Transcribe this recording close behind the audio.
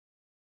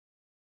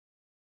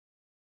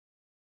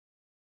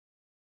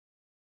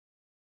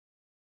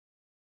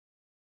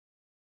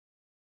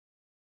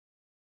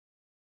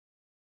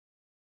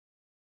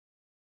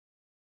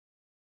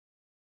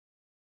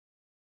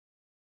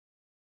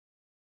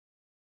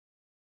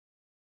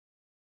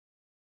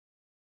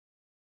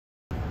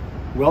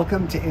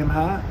Welcome to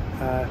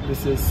IMKHA.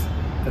 This is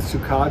a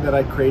Sukkah that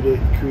I created.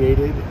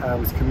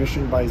 Was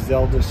commissioned by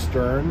Zelda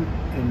R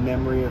in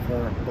memory of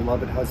her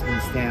beloved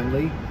husband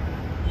Stanley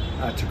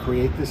to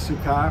create this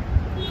Sukkah.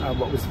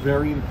 What was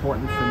very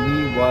important for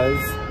me was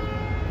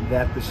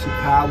that the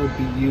Sukkah would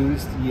be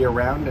used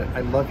year-round.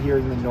 I love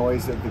hearing the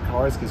noise of the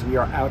cars because we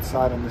are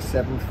outside on the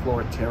 7th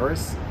floor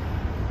terrace,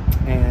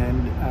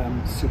 and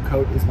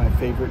Sukkot is my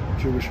favorite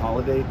Jewish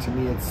holiday. To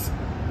me, it's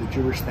the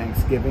Jewish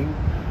Thanksgiving.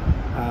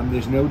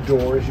 There's no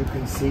door, as you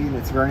can see, and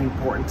it's very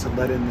important to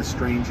let in the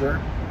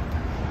stranger.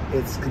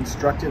 It's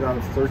constructed out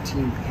of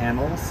 13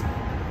 panels.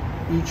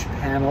 Each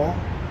panel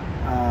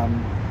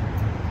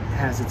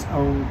has its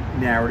own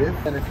narrative.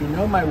 And if you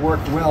know my work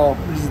well,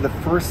 this is the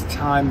first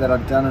time that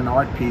I've done an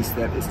art piece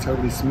that is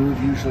totally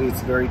smooth. Usually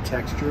it's very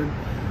textured.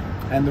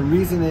 And the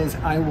reason is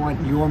I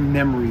want your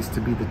memories to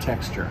be the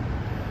texture.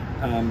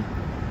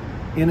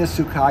 In a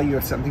Sukkah, you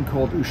have something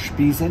called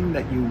ushpizin,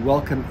 that you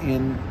welcome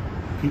in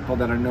people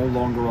that are no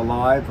longer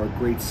alive, or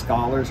great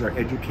scholars or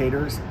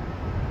educators.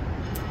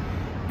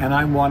 And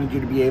I wanted you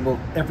to be able,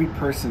 every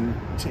person,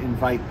 to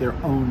invite their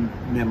own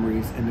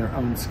memories and their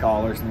own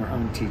scholars and their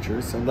own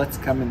teachers. So let's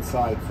come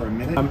inside for a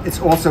minute. It's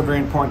also very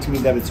important to me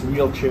that it's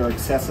wheelchair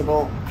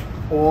accessible.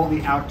 All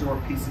the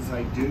outdoor pieces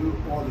I do,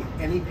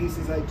 any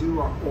pieces I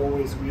do are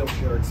always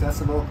wheelchair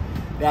accessible.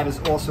 That is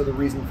also the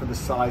reason for the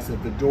size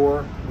of the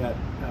door, that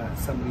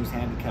somebody who's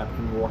handicapped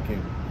can walk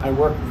in. I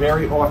work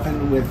very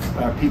often with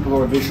people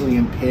who are visually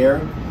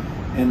impaired,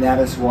 and that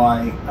is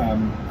why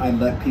I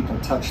let people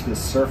touch this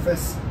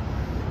surface.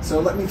 So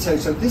let me tell you,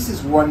 so this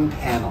is one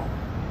panel.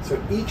 So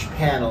each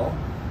panel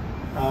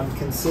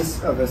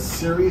consists of a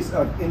series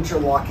of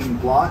interlocking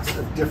blocks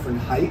of different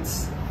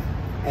heights,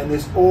 and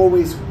there's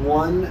always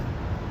one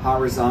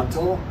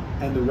horizontal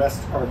and the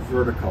rest are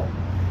vertical.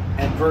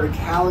 And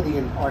verticality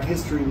in art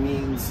history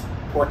means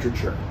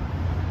portraiture.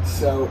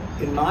 So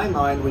in my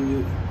mind, when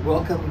you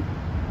welcome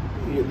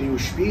the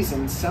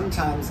ushpizin,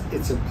 sometimes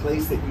it's a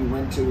place that you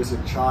went to as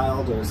a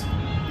child or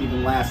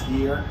even last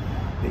year,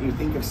 that you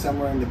think of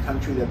somewhere in the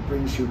country that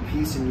brings you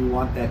peace and you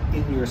want that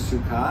in your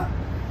Sukkah.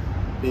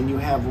 Then you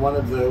have one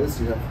of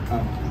those. You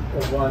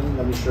have one,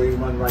 let me show you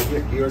one right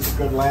here. Here's a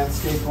good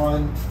landscape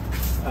one.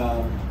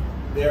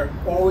 There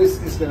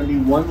always is going to be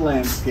one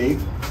landscape,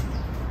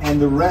 and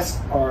the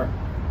rest are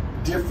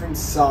different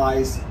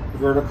size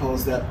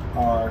verticals that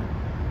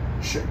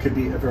could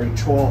be a very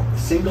tall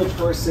single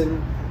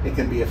person, it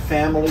can be a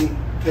family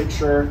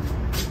picture,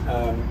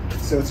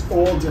 so it's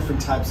all different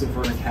types of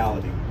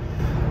verticality.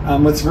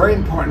 What's very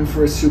important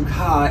for a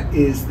Sukkah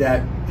is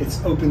that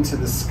it's open to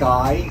the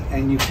sky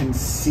and you can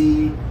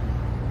see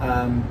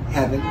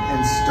heaven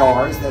and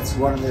stars. That's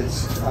one of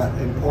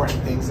the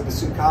important things of a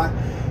Sukkah.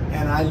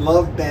 And I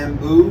love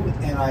bamboo,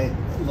 and I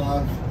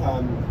love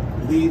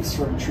leaves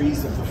from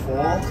trees of the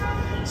fall.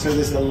 So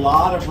there's a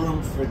lot of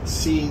room for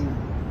seeing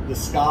the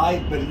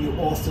sky, but you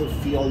also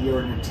feel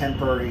you're in a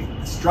temporary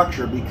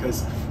structure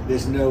because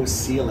there's no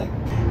ceiling.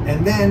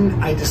 And then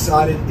I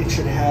decided it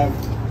should have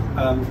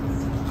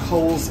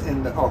holes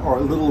in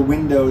or little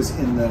windows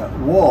in the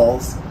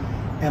walls,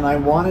 and I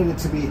wanted it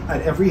to be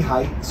at every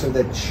height so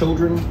that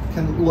children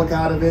can look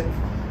out of it.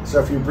 So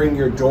if you bring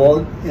your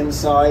dog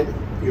inside,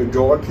 your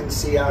dog can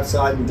see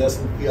outside and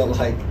doesn't feel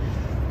like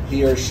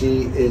he or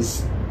she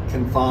is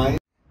confined.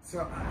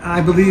 So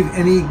I believe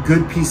any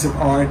good piece of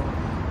art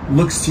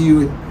looks to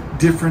you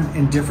different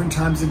in different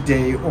times of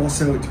day,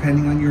 also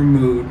depending on your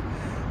mood.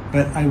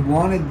 But I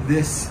wanted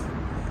this,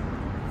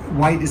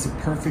 white is a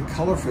perfect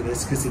color for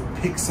this because it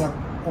picks up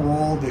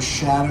all the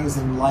shadows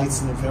and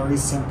lights in a very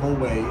simple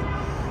way.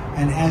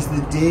 And as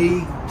the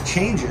day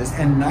changes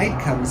and night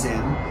comes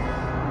in,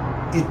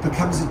 it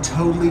becomes a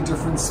totally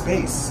different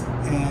space.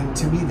 And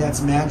to me,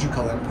 that's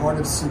magical. And part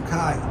of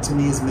Sukkah, to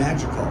me, is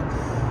magical.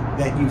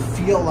 That you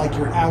feel like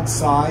you're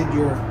outside,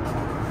 you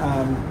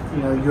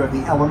have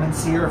the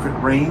elements here. If it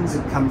rains,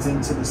 it comes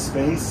into the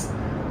space.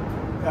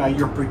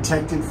 You're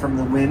protected from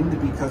the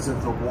wind because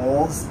of the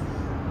walls.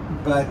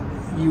 But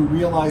you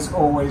realize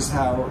always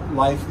how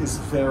life is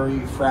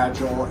very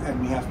fragile and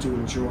we have to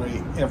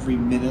enjoy every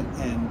minute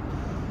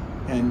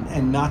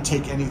and not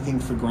take anything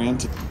for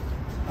granted.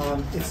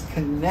 It's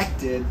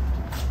connected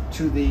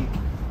to the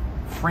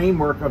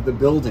framework of the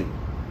building.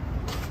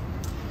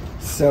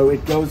 So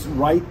it goes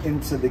right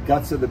into the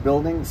guts of the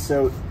building.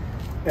 So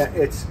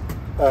it's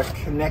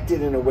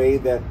connected in a way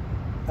that,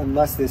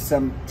 unless there's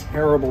some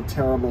terrible,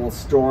 terrible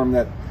storm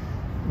that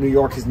New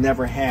York has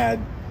never had,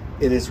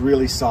 it is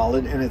really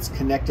solid, and it's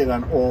connected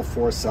on all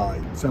four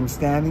sides. So I'm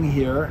standing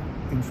here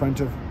in front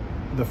of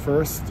the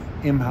first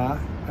IMKHA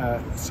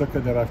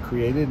Sukkah that I've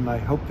created, and I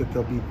hope that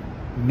there'll be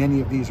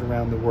many of these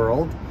around the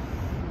world.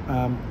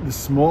 The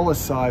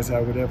smallest size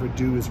I would ever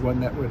do is one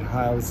that would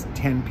house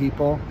 10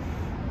 people,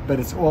 but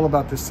it's all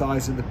about the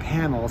size of the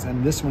panels,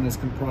 and this one is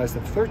comprised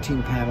of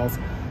 13 panels,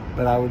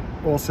 but I would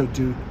also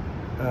do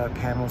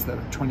panels that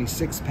are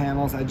 26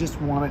 panels. I just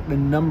want it, the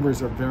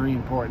numbers are very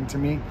important to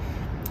me,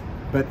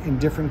 but in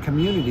different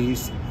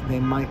communities, they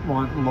might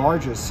want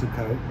larger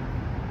sukkahs,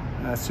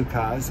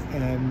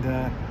 and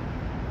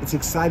It's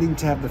exciting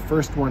to have the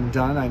first one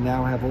done. I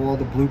now have all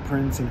the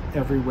blueprints in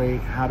every way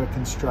how to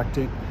construct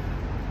it.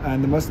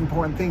 And the most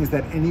important thing is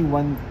that any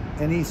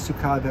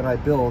sukkah that I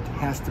build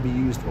has to be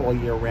used all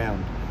year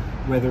round,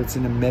 whether it's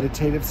in a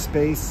meditative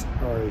space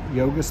or a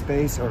yoga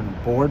space or in a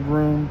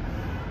boardroom,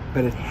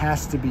 but it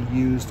has to be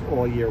used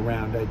all year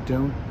round. I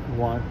don't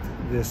want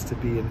this to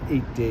be an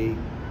 8-day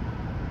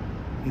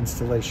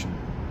installation.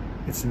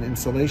 It's an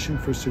installation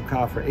for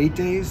Sukkah for 8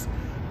 days,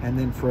 and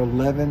then for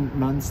 11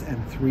 months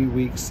and 3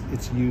 weeks,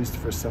 it's used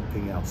for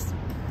something else.